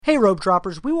Hey Rope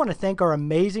Droppers, we want to thank our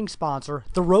amazing sponsor,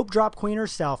 the Rope Drop Queen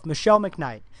herself, Michelle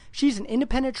McKnight. She's an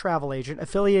independent travel agent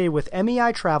affiliated with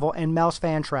MEI Travel and Mouse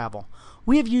Fan Travel.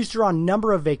 We have used her on a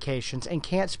number of vacations and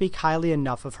can't speak highly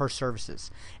enough of her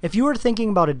services. If you are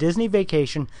thinking about a Disney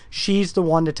vacation, she's the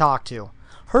one to talk to.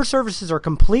 Her services are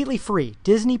completely free.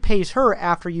 Disney pays her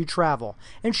after you travel,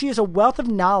 and she has a wealth of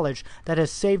knowledge that has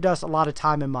saved us a lot of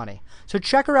time and money. So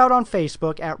check her out on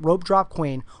Facebook at Rope Drop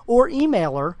Queen or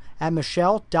email her at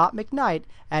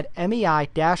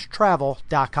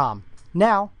michelle.mcknight@mei-travel.com.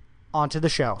 Now, on to the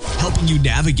show. Helping you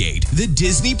navigate the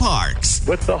Disney parks.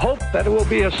 With the hope that it will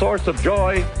be a source of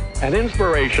joy and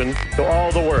inspiration to all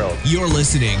the world. You're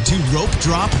listening to Rope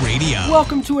Drop Radio.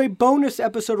 Welcome to a bonus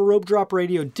episode of Rope Drop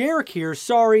Radio. Derek here.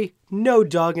 Sorry, no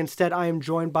Doug. Instead, I am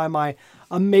joined by my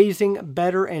amazing,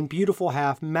 better, and beautiful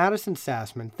half, Madison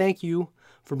Sassman. Thank you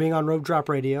for being on Rope Drop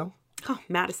Radio. Oh,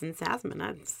 Madison Sassman.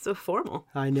 That's so formal.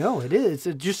 I know, it is.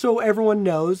 Just so everyone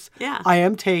knows, yeah. I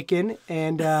am taken,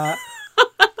 and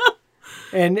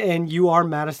and you are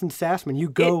Madison Sassman. You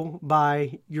go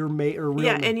by your mate or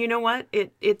real name. And you know what?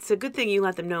 It's a good thing you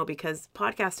let them know, because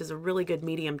podcast is a really good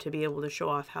medium to be able to show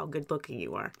off how good looking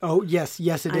you are. Oh, yes, it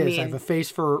is. I have a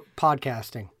face for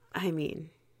podcasting. I mean,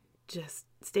 just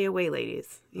stay away,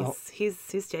 ladies.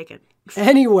 He's taken.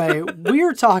 Anyway,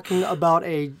 we're talking about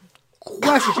a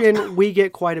question we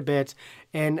get quite a bit,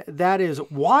 and that is,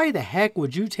 why the heck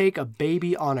would you take a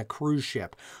baby on a cruise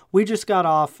ship? We just got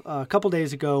off a couple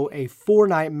days ago a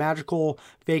 4-night magical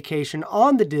vacation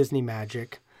on the Disney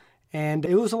Magic, and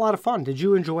it was a lot of fun. Did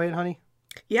you enjoy it, honey?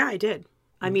 Yeah, I did.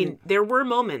 I mean, there were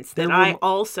moments that I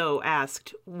also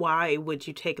asked, why would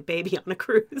you take a baby on a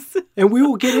cruise? And we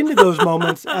will get into those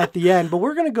moments at the end, but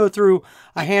we're going to go through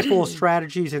a handful of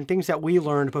strategies and things that we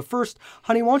learned. But first,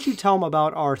 honey, why don't you tell them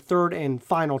about our third and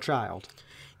final child?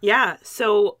 Yeah,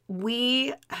 so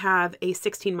we have a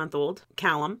 16-month-old,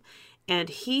 Callum, and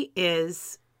he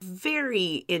is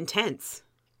very intense.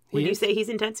 Would you say he's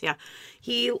intense? Yeah.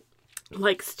 He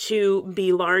likes to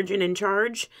be large and in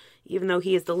charge, even though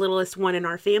he is the littlest one in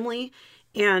our family.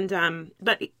 And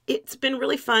but it's been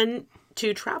really fun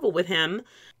to travel with him,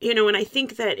 and I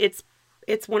think that it's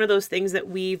one of those things that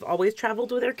we've always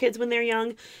traveled with our kids when they're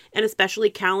young, and especially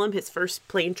Callum. His first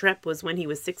plane trip was when he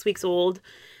was 6 weeks old.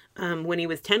 When he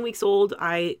was 10 weeks old,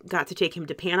 I got to take him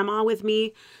to Panama with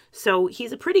me. So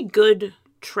he's a pretty good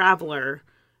traveler.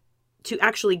 To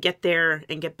actually get there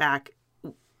and get back,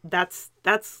 that's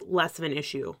less of an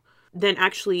issue than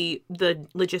actually the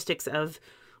logistics of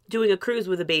doing a cruise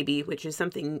with a baby, which is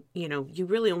something, you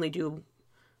really only do,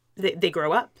 they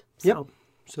grow up. So. Yep.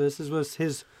 So this was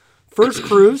his first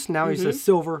cruise. Now he's a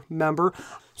silver member.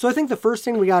 So I think the first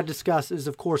thing we got to discuss is,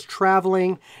 of course,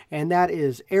 traveling, and that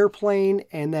is airplane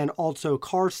and then also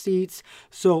car seats.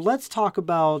 So let's talk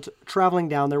about traveling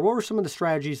down there. What were some of the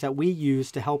strategies that we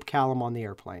used to help Callum on the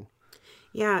airplane?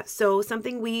 Yeah, so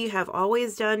something we have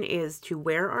always done is to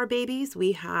wear our babies.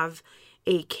 We have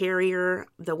a carrier.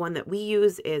 The one that we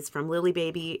use is from Lily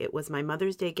Baby. It was my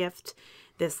Mother's Day gift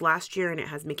this last year, and it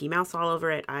has Mickey Mouse all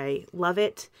over it. I love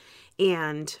it,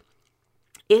 and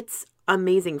it's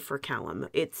amazing for Callum.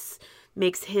 It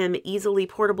makes him easily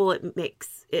portable. It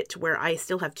makes it to where I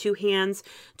still have two hands,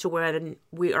 to when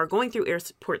we are going through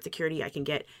airport security, I can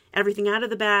get everything out of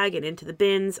the bag and into the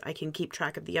bins. I can keep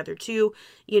track of the other two.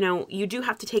 You do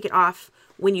have to take it off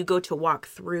when you go to walk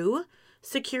through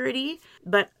security,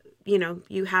 but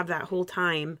you have that whole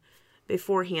time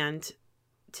beforehand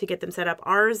to get them set up.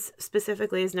 Ours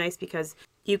specifically is nice because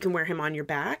you can wear him on your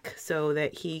back so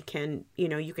that he can,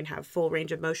 you can have full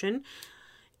range of motion,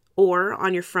 or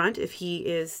on your front if he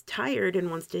is tired and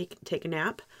wants to take a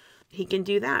nap, he can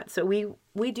do that. So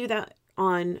we do that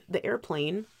on the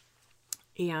airplane,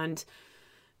 and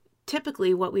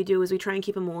typically what we do is we try and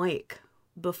keep him awake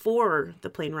before the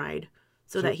plane ride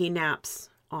so that he naps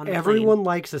on the plane. Everyone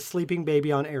likes a sleeping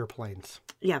baby on airplanes.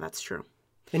 Yeah, that's true.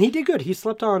 And he did good. He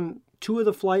slept on two of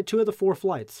the 4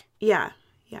 flights. Yeah.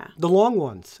 The long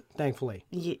ones, thankfully.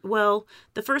 Well,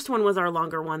 the first one was our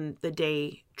longer one, the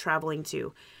day traveling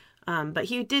to. But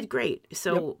he did great.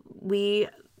 So we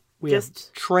just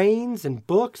have trains and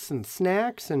books and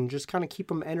snacks and just kind of keep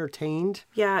them entertained.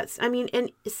 Yeah.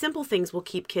 And simple things will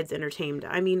keep kids entertained.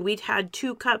 We'd had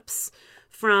 2 cups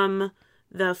from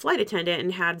the flight attendant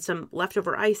and had some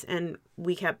leftover ice, and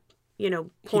we kept,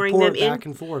 pouring them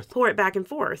in. Pour it back and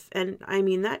forth. And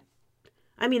that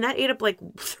ate up like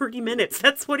 30 minutes.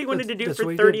 That's what he wanted to do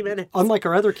for 30 minutes. Unlike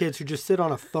our other kids who just sit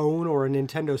on a phone or a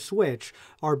Nintendo Switch,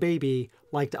 our baby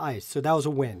liked ice. So that was a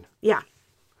win. Yeah.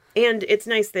 And it's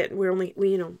nice that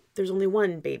there's only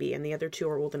one baby and the other 2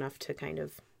 are old enough to kind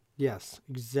of Yes,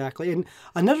 exactly. And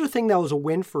another thing that was a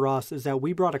win for us is that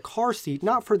we brought a car seat,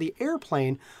 not for the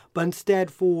airplane, but instead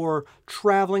for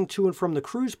traveling to and from the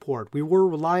cruise port. We were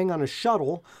relying on a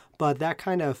shuttle, but that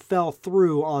kind of fell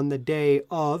through on the day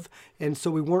of. And so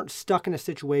we weren't stuck in a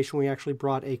situation. We actually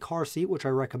brought a car seat, which I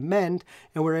recommend,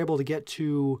 and we were able to get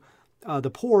to the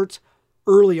port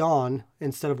early on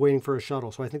instead of waiting for a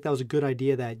shuttle. So I think that was a good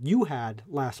idea that you had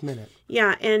last minute.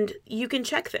 Yeah, and you can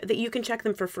check that you can check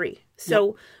them for free.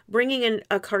 So bringing in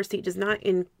a car seat does not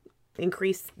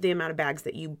increase the amount of bags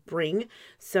that you bring.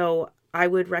 So I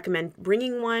would recommend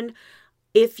bringing one.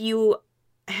 If you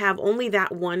have only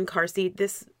that one car seat,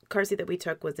 this car seat that we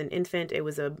took was an infant. It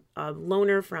was a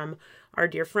loaner from our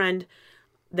dear friend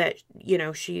that,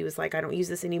 she was like, I don't use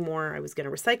this anymore. I was going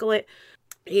to recycle it.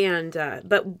 And,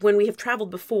 but when we have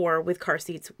traveled before with car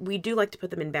seats, we do like to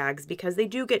put them in bags because they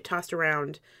do get tossed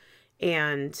around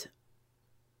and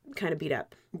kind of beat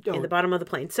up in the bottom of the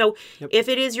plane. So if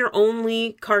it is your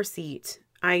only car seat,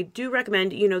 I do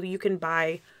recommend, you can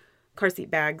buy car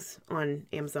seat bags on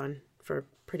Amazon for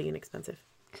pretty inexpensive.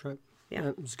 That's right. Yeah,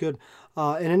 it was good.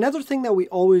 And another thing that we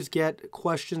always get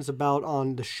questions about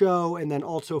on the show and then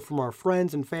also from our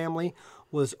friends and family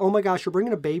was, oh my gosh, you're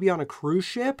bringing a baby on a cruise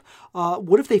ship?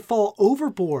 What if they fall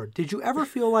overboard? Did you ever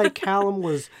feel like Callum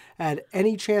was at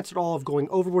any chance at all of going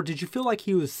overboard? Did you feel like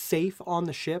he was safe on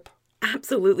the ship?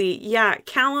 Absolutely. Yeah,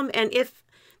 Callum. And if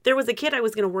there was a kid I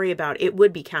was going to worry about, it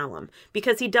would be Callum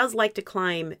because he does like to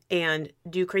climb and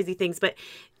do crazy things. But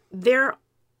there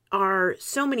are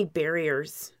so many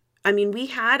barriers. I mean, we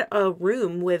had a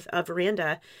room with a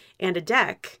veranda and a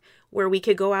deck where we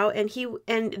could go out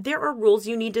and there are rules.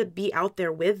 You need to be out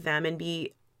there with them and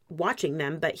be watching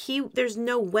them. But there's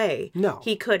no way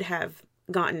he could have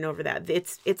gotten over that.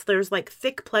 There's like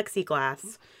thick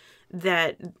plexiglass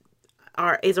that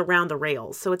is around the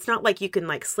rails. So it's not like you can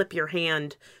like slip your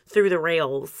hand through the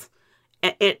rails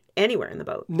anywhere in the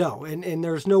boat. No. And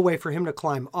there's no way for him to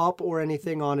climb up or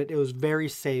anything on it. It was very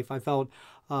safe. I felt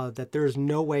that there's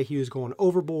no way he was going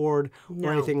overboard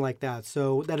or anything like that.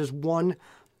 So that is one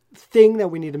thing that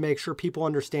we need to make sure people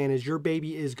understand is your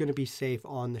baby is going to be safe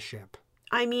on the ship.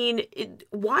 I mean,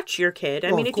 watch your kid.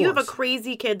 I mean, if you have a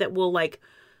crazy kid that will like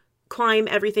climb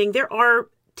everything, there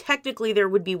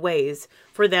would be ways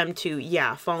for them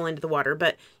to, fall into the water,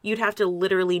 but you'd have to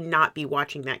literally not be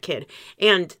watching that kid.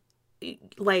 And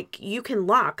like you can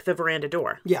lock the veranda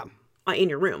door. Yeah. In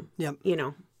your room. Yeah.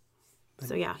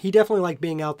 So yeah. He definitely liked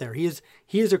being out there. He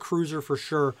is a cruiser for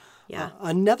sure. Yeah.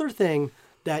 Another thing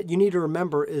that you need to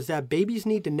remember is that babies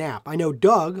need to nap. I know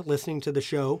Doug, listening to the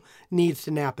show, needs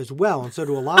to nap as well, and so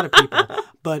do a lot of people.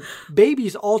 But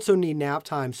babies also need nap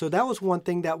time. So that was one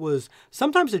thing that was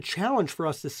sometimes a challenge for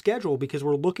us to schedule because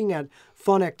we're looking at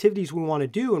fun activities we want to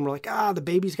do, and we're like, the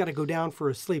baby's got to go down for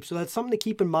a sleep. So that's something to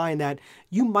keep in mind that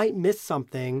you might miss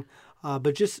something,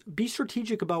 but just be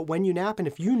strategic about when you nap. And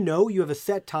if you know you have a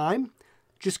set time,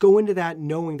 just go into that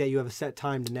knowing that you have a set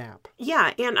time to nap.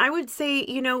 Yeah, and I would say,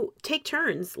 take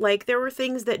turns. Like, there were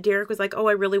things that Derek was like,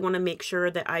 I really want to make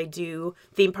sure that I do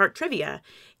theme park trivia.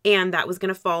 And that was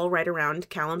going to fall right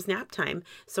around Callum's nap time.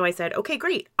 So I said, okay,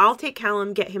 great. I'll take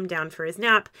Callum, get him down for his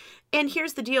nap. And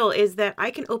here's the deal is that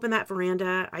I can open that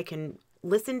veranda. I can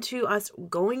listen to us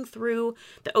going through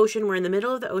the ocean. We're in the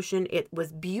middle of the ocean. It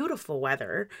was beautiful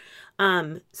weather.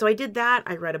 So I did that.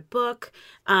 I read a book.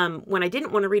 When I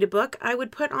didn't want to read a book, I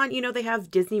would put on, they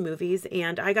have Disney movies,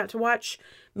 and I got to watch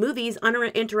movies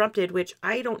uninterrupted, which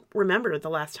I don't remember the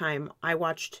last time I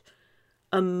watched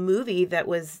a movie that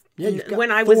was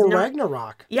when I was Thor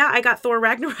Ragnarok. Yeah, I got Thor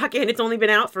Ragnarok, and it's only been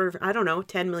out for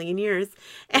 10 million years,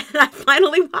 and I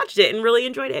finally watched it and really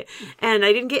enjoyed it. And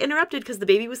I didn't get interrupted because the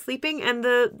baby was sleeping and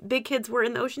the big kids were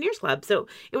in the Oceaneers Club, so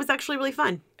it was actually really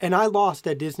fun. And I lost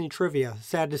at Disney trivia,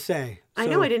 sad to say. I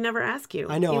know, I didn't ever ask you.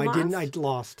 I know, I didn't. I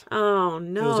lost. Oh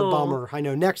no, it was a bummer. I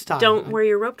know. Next time, don't wear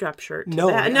your rope drop shirt.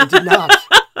 No, I did not.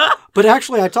 But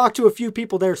actually, I talked to a few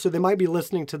people there, so they might be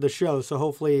listening to the show. So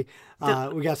hopefully,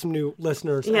 we got some new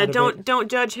listeners. Yeah, don't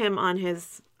judge him on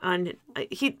his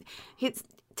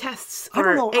tests.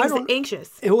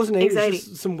 Anxious. It wasn't anxiety.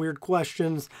 Just some weird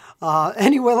questions.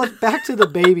 Anyway, let's back to the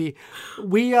baby.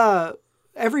 We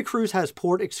every cruise has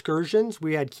port excursions.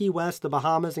 We had Key West, the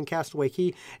Bahamas, and Castaway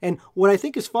Cay. And what I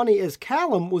think is funny is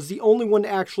Callum was the only one to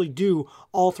actually do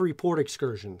all three port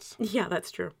excursions. Yeah,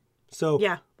 that's true. So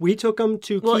we took them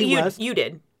to Key West. You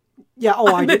did. Yeah,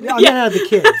 I did. I meant out of the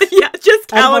kids. Yeah, just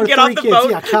Callum get off the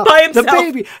boat by himself. The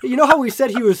baby. You know how we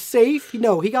said he was safe?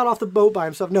 No, he got off the boat by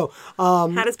himself. No.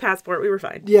 Had his passport. We were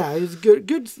fine. Yeah, he was good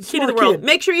key to the world. Kid.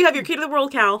 Make sure you have your key to the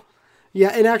world, Cal. Yeah,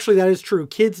 and actually that is true.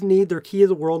 Kids need their key of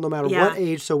the world no matter Yeah. what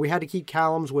age, so we had to keep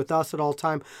Callum's with us at all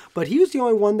time. But he was the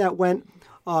only one that went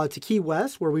to Key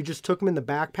West, where we just took him in the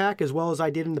backpack, as well as I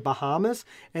did in the Bahamas,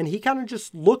 and he kind of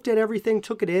just looked at everything,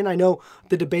 took it in. I know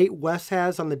the debate Wes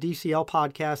has on the DCL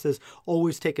podcast is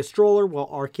always take a stroller. Well,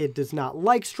 our kid does not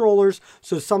like strollers,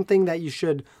 so something that you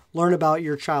should learn about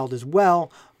your child as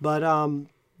well. But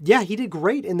yeah, he did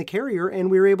great in the carrier, and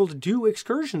we were able to do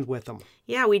excursions with him.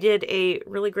 Yeah, we did a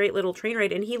really great little train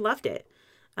ride, and he loved it.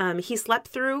 He slept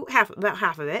through about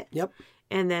half of it. Yep.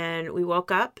 And then we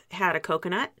woke up, had a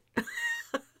coconut,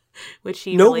 which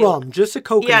he No really, rum, just a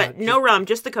coconut. Yeah, no rum,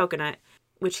 just the coconut,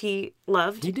 which he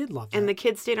loved. He did love that. And the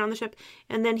kids stayed on the ship.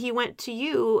 And then he went to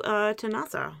to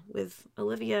Nassau with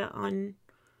Olivia on...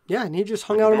 Yeah, and he just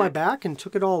hung out on my back and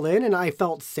took it all in, and I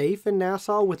felt safe in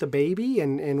Nassau with a baby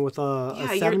and with a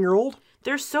 7-year-old.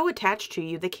 They're so attached to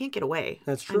you, they can't get away.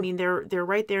 That's true. I mean, they're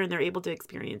right there, and they're able to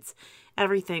experience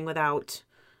everything without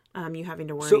you having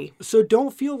to worry. So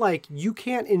don't feel like you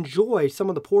can't enjoy some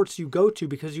of the ports you go to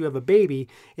because you have a baby.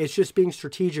 It's just being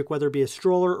strategic, whether it be a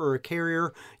stroller or a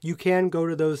carrier. You can go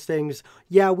to those things.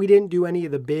 Yeah, we didn't do any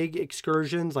of the big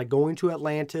excursions like going to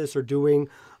Atlantis or doing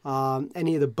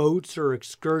any of the boats or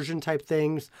excursion type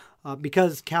things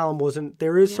because Callum wasn't.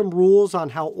 There is some rules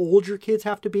on how old your kids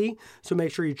have to be, so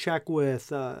make sure you check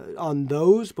with on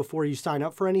those before you sign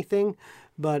up for anything.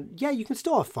 But yeah, you can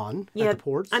still have fun at the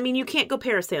ports. I mean, you can't go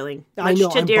parasailing. I know,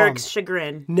 Much to I'm Derek's bummed.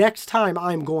 chagrin. Next time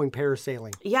I'm going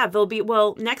parasailing. Yeah,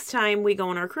 next time we go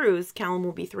on our cruise, Callum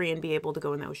will be 3 and be able to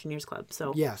go in the Oceaneers Club.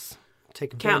 So Yes,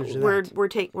 take advantage of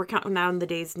that. we're counting down the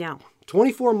days now.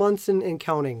 24 months and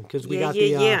counting because we got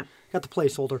the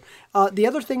placeholder. The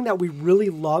other thing that we really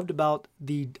loved about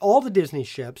all the Disney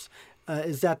ships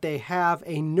is that they have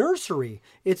a nursery.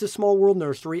 It's a Small World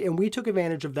nursery, and we took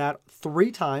advantage of that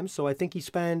 3 times. So I think he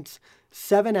spent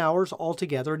 7 hours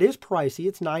altogether. It is pricey.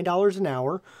 It's $9 an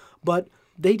hour, but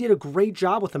they did a great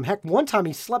job with him. Heck, one time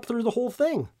he slept through the whole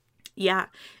thing. Yeah,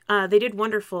 they did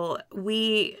wonderful.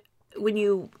 When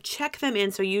you check them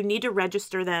in, so you need to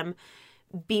register them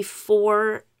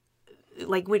before,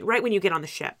 right when you get on the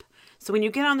ship. So when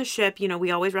you get on the ship,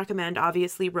 we always recommend,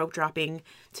 obviously, rope dropping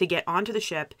to get onto the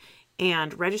ship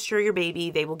and register your baby.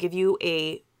 They will give you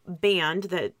a band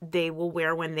that they will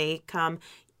wear when they come.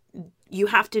 You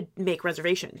have to make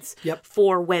reservations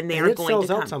for when they are going to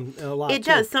come. It sells out a lot. It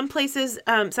does. Some places,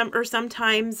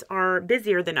 sometimes are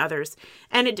busier than others,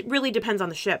 and it really depends on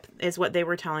the ship, is what they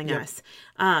were telling us.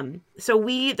 So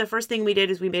the first thing we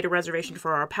did is we made a reservation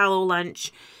for our Palo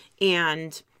lunch,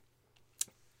 and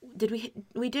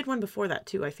we did one before that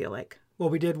too, I feel like. Well,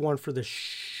 we did one for the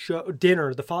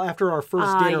dinner. After our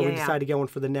first dinner, we decided to get one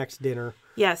for the next dinner.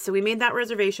 Yeah, so we made that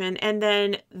reservation, and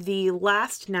then the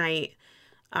last night,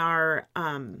 our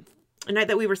night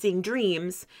that we were seeing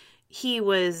Dreams, he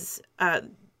was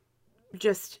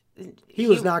He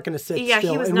was not going to sit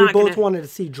still, and we both wanted to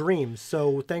see Dreams,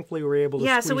 so thankfully we were able to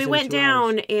squeeze so we in went 2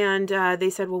 down, hours. and they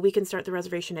said, well, we can start the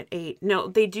reservation at 8. No,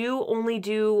 they do only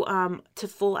do to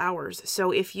full hours.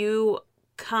 So if you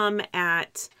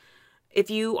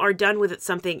are done with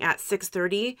something at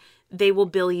 6:30, they will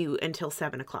bill you until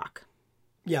 7 o'clock.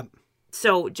 Yep.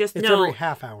 So it's every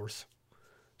half hours.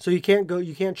 So you can't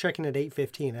check in at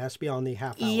 8:15. It has to be on the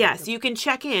half hour. Yes, you can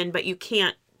check in, but you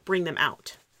can't bring them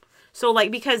out. So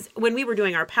because when we were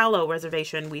doing our Palo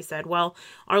reservation, we said, well,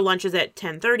 our lunch is at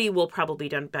 10:30. We'll probably be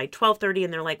done by 12:30.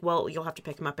 And they're like, well, you'll have to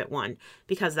pick them up at 1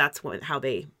 because that's how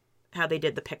they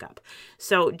did the pickup.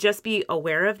 So just be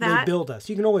aware of that. They billed us.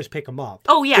 You can always pick them up.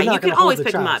 Oh, yeah, you can always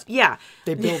pick them up. Yeah.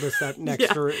 They billed us that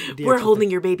next We're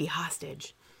holding your baby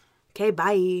hostage. Okay,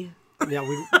 bye. Yeah,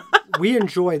 we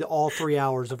enjoyed all 3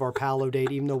 hours of our Palo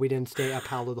date, even though we didn't stay at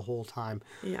Palo the whole time.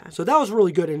 Yeah. So that was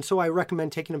really good, and so I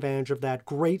recommend taking advantage of that.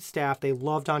 Great staff. They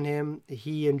loved on him.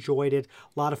 He enjoyed it.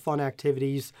 A lot of fun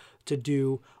activities to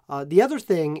do. The other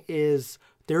thing is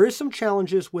there is some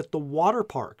challenges with the water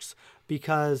parks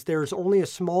because there's only a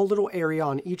small little area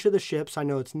on each of the ships. I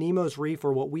know it's Nemo's Reef,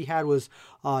 or what we had was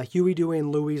Huey, Dewey,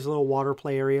 and Louie's little water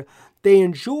play area. They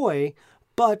enjoy,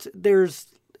 but there's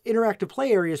interactive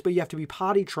play areas, but you have to be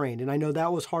potty trained. And I know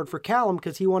that was hard for Callum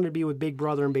because he wanted to be with Big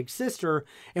Brother and Big Sister,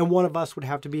 and one of us would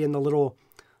have to be in the little,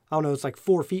 I don't know, it's like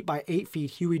 4 feet by 8 feet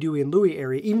Huey, Dewey, and Louie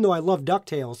area. Even though I love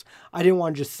DuckTales, I didn't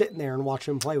want to just sit in there and watch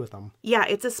him play with them. Yeah,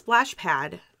 it's a splash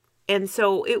pad. And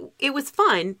so it was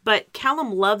fun, but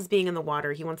Callum loves being in the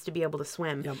water. He wants to be able to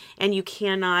swim. Yep. And you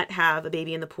cannot have a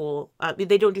baby in the pool.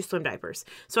 They don't do swim diapers.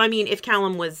 So, I mean, if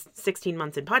Callum was 16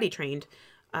 months and potty trained,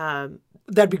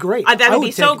 that'd be great. That would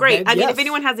be so great. I mean, if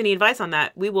anyone has any advice on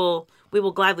that, we will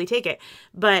gladly take it.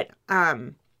 But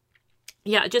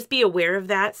Yeah, just be aware of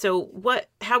that. So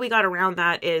how we got around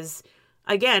that is,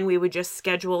 again, we would just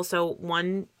schedule. So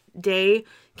one day,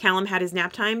 Callum had his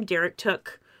nap time. Derek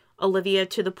took Olivia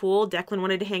to the pool. Declan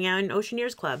wanted to hang out in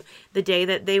Oceaneers Club. The day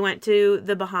that they went to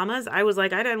the Bahamas, I was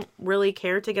like, I don't really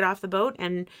care to get off the boat.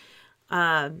 And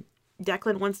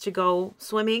Declan wants to go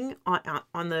swimming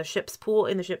on the ship's pool,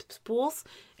 in the ship's pools.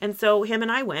 And so him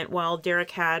and I went while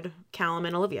Derek had Callum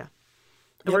and Olivia.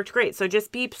 It worked great. So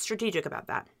just be strategic about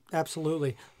that.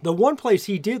 Absolutely. The one place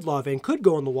he did love and could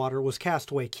go in the water was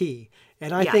Castaway Cay.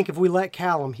 And I think if we let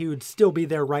Callum, he would still be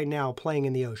there right now playing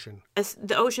in the ocean.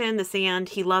 The ocean, the sand,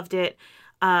 he loved it.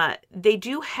 They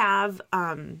do have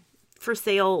for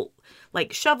sale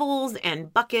like shovels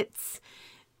and buckets.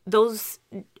 Those,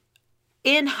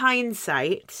 in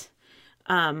hindsight,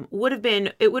 would have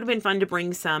been fun to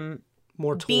bring some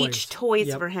more toys. Beach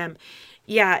toys for him.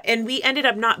 Yeah, and we ended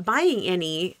up not buying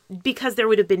any because there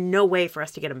would have been no way for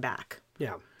us to get them back.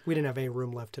 Yeah, we didn't have any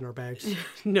room left in our bags.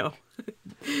 No.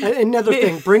 Another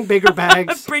thing, bring bigger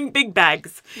bags. Bring big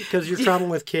bags. Because you're traveling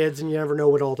with kids and you never know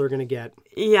what all they're going to get.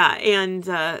 Yeah, and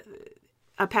a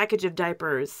package of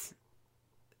diapers.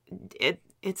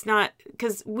 It's not,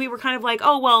 because we were kind of like,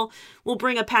 oh, well, we'll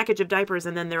bring a package of diapers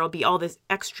and then there'll be all this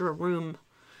extra room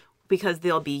because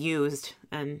they'll be used.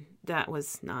 And that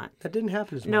was not. That didn't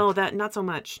happen as much. No, not so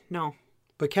much. No.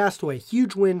 But Castaway,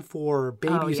 huge win for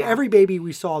babies. Oh, yeah. Every baby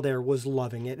we saw there was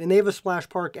loving it. And they have a splash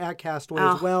park at Castaway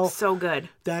as well. So good.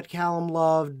 That Callum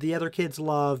loved, the other kids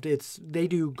loved. They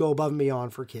do go above and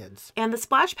beyond for kids. And the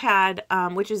splash pad,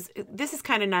 this is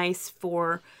kind of nice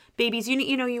for babies.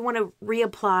 You want to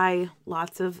reapply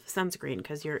lots of sunscreen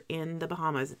because you're in the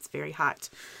Bahamas. It's very hot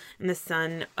in the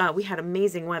sun. We had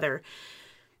amazing weather.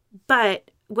 But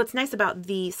what's nice about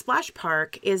the splash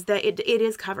park is that it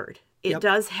is covered. It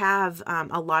does have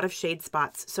a lot of shade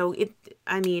spots. So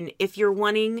if you're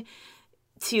wanting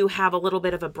to have a little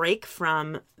bit of a break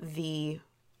from the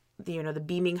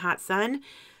beaming hot sun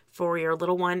for your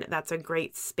little one, that's a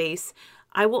great space.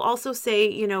 I will also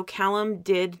say, Callum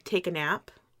did take a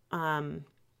nap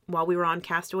while we were on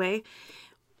Castaway.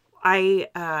 We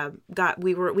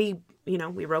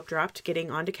rope dropped getting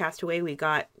onto Castaway. We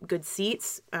got good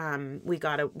seats. We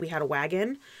had a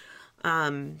wagon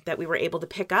that we were able to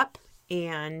pick up.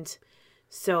 And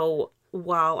so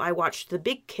while I watched the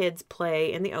big kids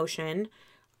play in the ocean,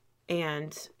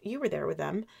 and you were there with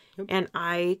them, and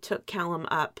I took Callum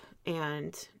up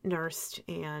and nursed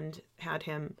and had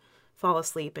him fall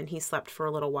asleep, and he slept for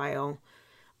a little while.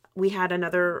 We had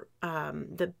another,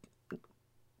 the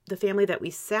family that we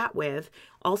sat with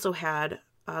also had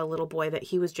a little boy that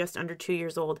he was just under 2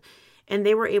 years old, and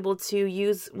they were able to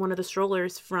use one of the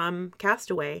strollers from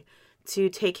Castaway to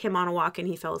take him on a walk, and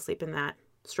he fell asleep in that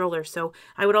stroller. So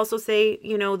I would also say,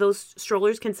 those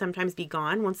strollers can sometimes be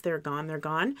gone. Once they're gone, they're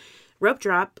gone. Rope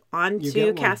drop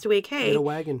onto Castaway Cay. Get a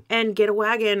wagon. And get a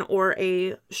wagon or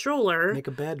a stroller. Make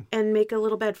a bed. And make a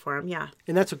little bed for him, yeah.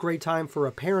 And that's a great time for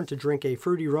a parent to drink a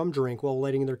fruity rum drink while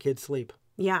letting their kids sleep.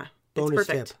 Yeah, Bonus it's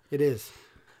perfect. tip. It is.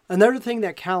 Another thing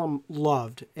that Callum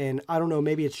loved, and I don't know,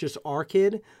 maybe it's just our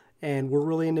kid, and we're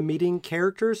really into meeting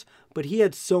characters, but he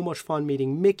had so much fun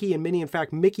meeting Mickey and Minnie. In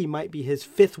fact, Mickey might be his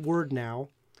fifth word now.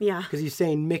 Yeah. Because he's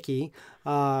saying Mickey.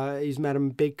 He's met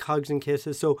him, big hugs and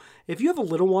kisses. So if you have a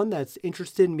little one that's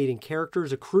interested in meeting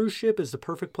characters, a cruise ship is the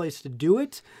perfect place to do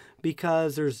it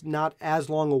because there's not as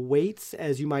long a waits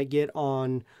as you might get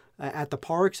on at the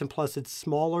parks, and plus it's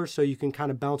smaller, so you can kind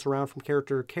of bounce around from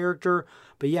character to character.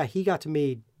 But yeah, he got to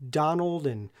meet Donald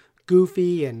and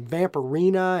Goofy and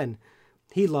Vampirina, and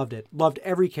he loved it. Loved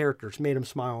every character. It's made him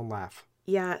smile and laugh.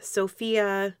 Yeah,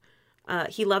 Sophia,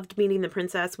 he loved meeting the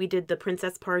princess. We did the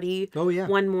princess party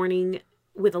one morning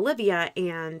with Olivia,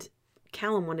 and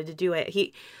Callum wanted to do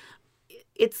it.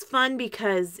 It's fun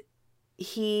because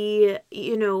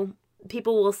people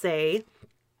will say,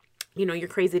 you're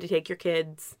crazy to take your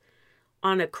kids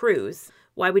on a cruise.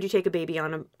 Why would you take a baby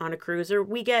on a cruise? Or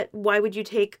why would you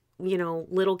take,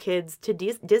 little kids to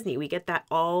Disney? We get that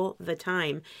all the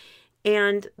time.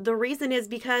 And the reason is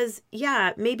because,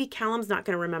 maybe Callum's not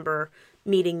going to remember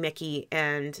meeting Mickey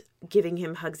and giving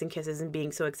him hugs and kisses and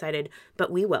being so excited,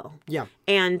 but we will. Yeah.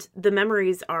 And the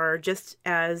memories are just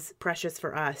as precious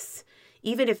for us.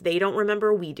 Even if they don't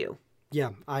remember, we do.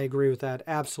 Yeah, I agree with that.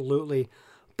 Absolutely.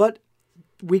 But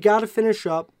we got to finish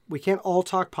up. We can't all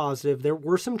talk positive. There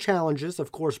were some challenges,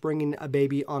 of course, bringing a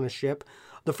baby on a ship.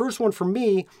 The first one for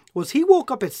me was he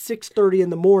woke up at 6:30 in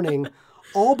the morning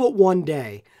all but one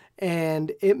day.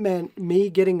 And it meant me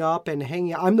getting up and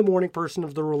hanging out. I'm the morning person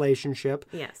of the relationship.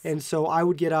 Yes. And so I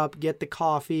would get up, get the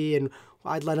coffee, and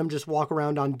I'd let them just walk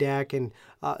around on deck. And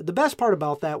the best part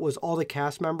about that was all the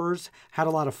cast members had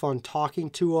a lot of fun talking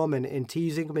to them and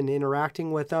teasing them and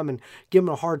interacting with them and giving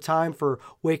them a hard time for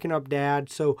waking up Dad.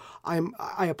 So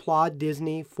I applaud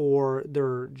Disney for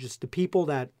the people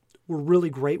that were really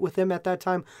great with him at that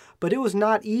time. But it was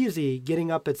not easy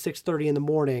getting up at 6:30 in the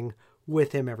morning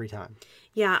with him every time.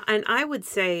 Yeah, and I would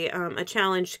say a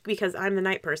challenge, because I'm the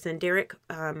night person. Derek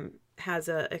has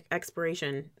a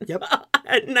expiration. Yep.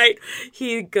 At night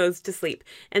he goes to sleep,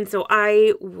 and so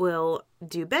I will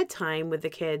do bedtime with the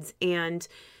kids. And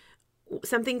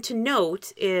something to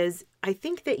note is I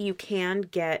think you can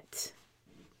get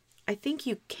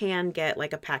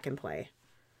like a pack and play.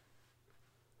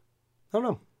 I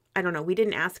don't know. We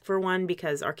didn't ask for one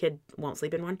because our kid won't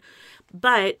sleep in one,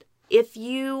 but if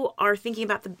you are thinking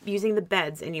about using the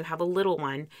beds and you have a little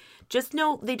one, just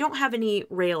know they don't have any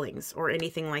railings or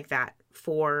anything like that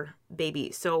for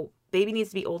baby. So baby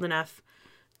needs to be old enough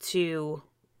to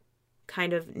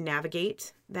kind of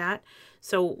navigate that.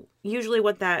 So usually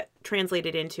what that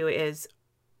translated into is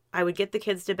I would get the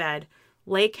kids to bed,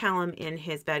 lay Callum in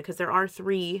his bed, because there are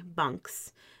 3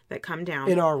 bunks that come down.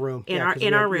 In our room. In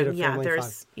our room. Yeah,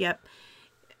 there's, yep,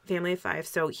 family of 5.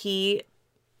 So he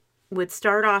would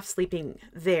start off sleeping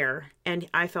there, and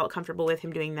I felt comfortable with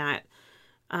him doing that,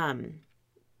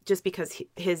 just because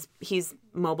he's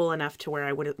mobile enough to where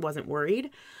I wasn't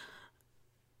worried.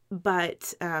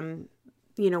 But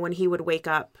when he would wake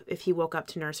up, if he woke up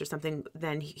to nurse or something,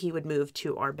 then he would move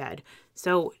to our bed.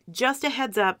 So just a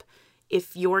heads up,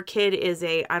 if your kid is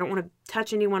I don't want to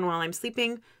touch anyone while I'm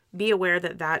sleeping, be aware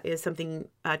that is something,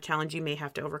 a challenge you may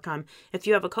have to overcome. If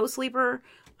you have a co-sleeper,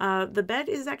 the bed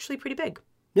is actually pretty big.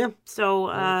 Yeah.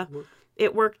 So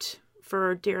it worked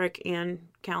for Derek and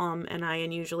Callum and I,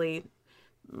 and usually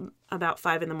about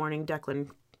 5 a.m, Declan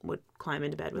would climb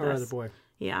into bed with us. Other boy.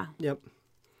 Yeah. Yep.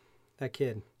 That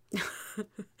kid.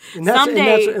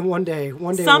 Someday, one day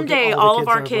all of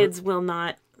our kids will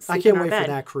not sleep in our bed. I can't wait for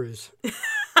that cruise.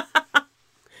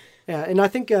 Yeah, and I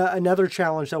think another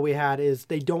challenge that we had is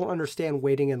they don't understand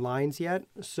waiting in lines yet.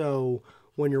 So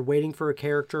when you're waiting for a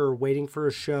character or waiting for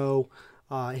a show,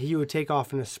 he would take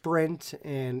off in a sprint,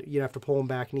 and you'd have to pull him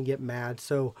back, and he'd get mad.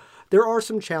 So there are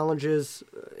some challenges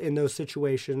in those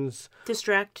situations.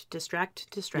 Distract.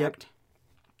 Yep.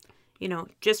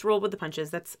 Just roll with the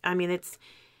punches.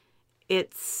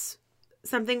 It's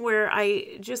something where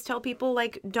I just tell people,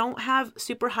 don't have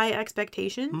super high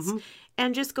expectations,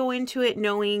 and just go into it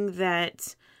knowing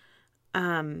that,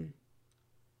 I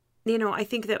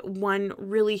think that one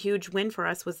really huge win for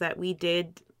us was that we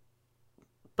did,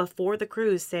 before the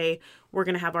cruise, say we're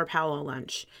going to have our Palo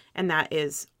lunch, and that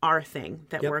is our thing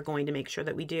that we're going to make sure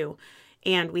that we do.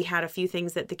 And we had a few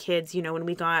things that the kids, when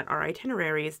we got our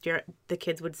itineraries, the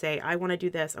kids would say, I want to do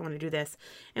this, I want to do this.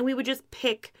 And we would just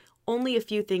pick only a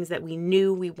few things that we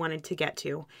knew we wanted to get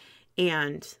to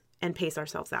and pace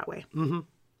ourselves that way. Mm-hmm.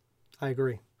 I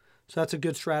agree. So that's a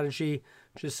good strategy,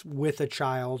 just with a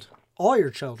child, all your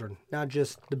children, not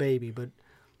just the baby, but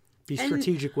be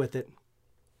strategic with it.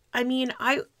 I mean,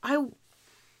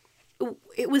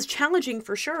 it was challenging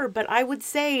for sure, but I would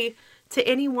say to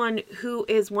anyone who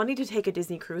is wanting to take a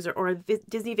Disney cruise or a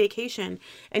Disney vacation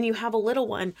and you have a little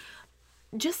one,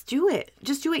 just do it.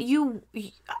 Just do it.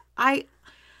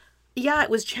 It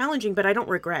was challenging, but I don't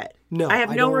regret. No, I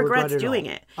have no regrets doing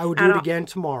it. I would do it again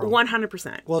tomorrow.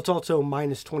 100%. Well, it's also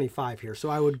minus 25 here, so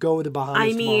I would go with the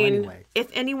Bahamas tomorrow anyway. If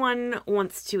anyone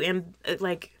wants to,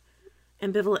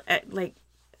 ambivalent,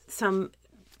 some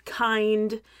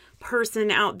kind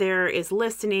person out there is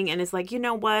listening and is like, you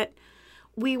know what?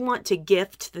 We want to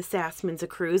gift the Sassmans a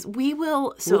cruise.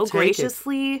 We'll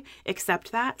graciously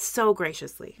accept that. So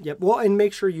graciously. Yep. Well, and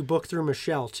make sure you book through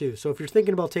Michelle, too. So if you're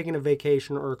thinking about taking a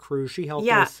vacation or a cruise, she helped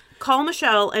us. Call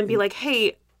Michelle and be like,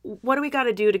 hey, what do we got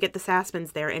to do to get the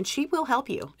Sassmans there? And she will help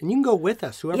you. And you can go with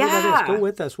us. Whoever that is, go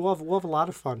with us. We'll have a lot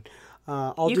of fun.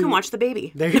 You can watch the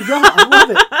baby. There you go. I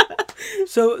love it.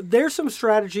 So there's some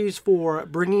strategies for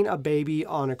bringing a baby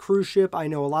on a cruise ship. I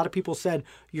know a lot of people said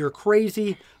you're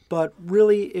crazy, but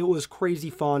really it was crazy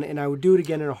fun, and I would do it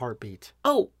again in a heartbeat.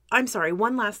 Oh, I'm sorry.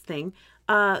 One last thing.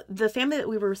 The family that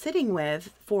we were sitting with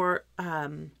for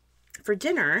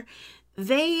dinner,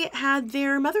 they had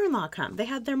their mother-in-law come. They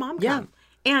had their mom come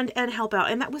and help out,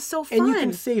 and that was so fun. And you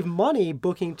can save money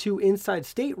booking 2 inside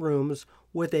staterooms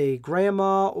with a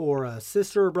grandma or a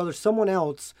sister or brother, someone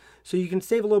else. So you can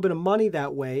save a little bit of money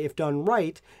that way if done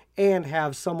right, and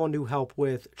have someone to help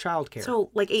with childcare. So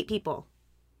 8 people,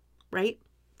 right?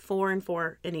 4 and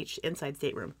 4 in each inside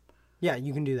stateroom. Yeah,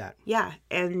 you can do that. Yeah,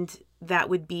 and that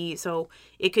would be, so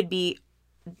it could be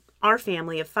our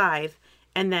family of 5,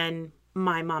 and then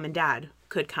my mom and dad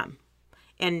could come.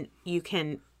 And you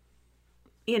can,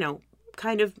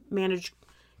 kind of manage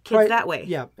kids that way.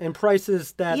 Yeah, and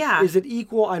prices that, is it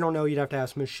equal? I don't know. You'd have to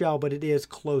ask Michelle, but it is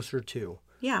closer to.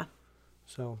 Yeah.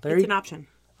 So it's an option.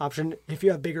 Option if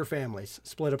you have bigger families,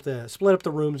 split up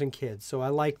the rooms and kids. So I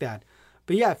like that.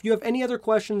 But yeah, if you have any other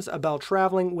questions about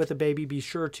traveling with a baby, be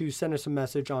sure to send us a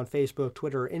message on Facebook,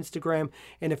 Twitter, or Instagram.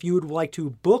 And if you would like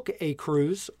to book a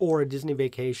cruise or a Disney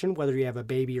vacation, whether you have a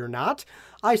baby or not,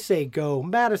 I say go.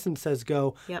 Madison says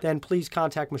go. Yep. Then please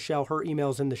contact Michelle. Her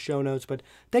email's in the show notes. But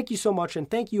thank you so much. And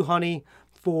thank you, honey,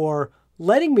 for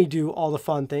letting me do all the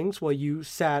fun things while you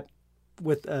sat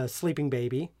with a sleeping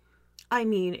baby. I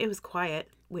mean, it was quiet,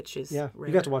 which is rare.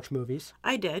 You got to watch movies.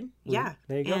 I did, yeah.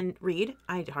 There you go. And read.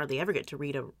 I hardly ever get to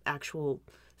read an actual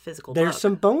physical There's book.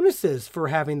 some bonuses for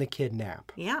having the kid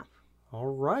nap. Yeah. All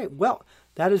right. Well,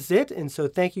 that is it. And so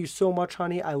thank you so much,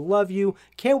 honey. I love you.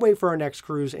 Can't wait for our next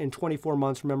cruise in 24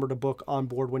 months. Remember to book on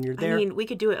board when you're there. I mean, we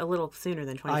could do it a little sooner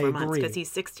than 24 months because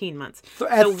he's 16 months.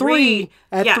 At 3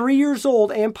 years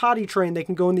old and potty trained, they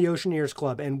can go in the Oceaneers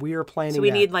Club, and we are planning So we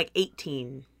that. need like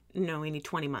 18. No, we need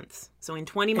 20 months. So in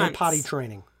 20 months. And potty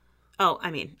training. Oh,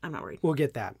 I mean, I'm not worried. We'll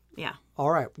get that. Yeah.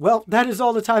 All right. Well, that is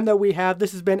all the time that we have.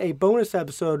 This has been a bonus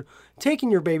episode,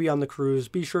 Taking Your Baby on the Cruise.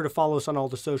 Be sure to follow us on all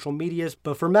the social medias.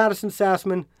 But for Madison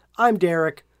Sassman, I'm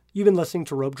Derek. You've been listening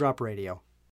to Rope Drop Radio.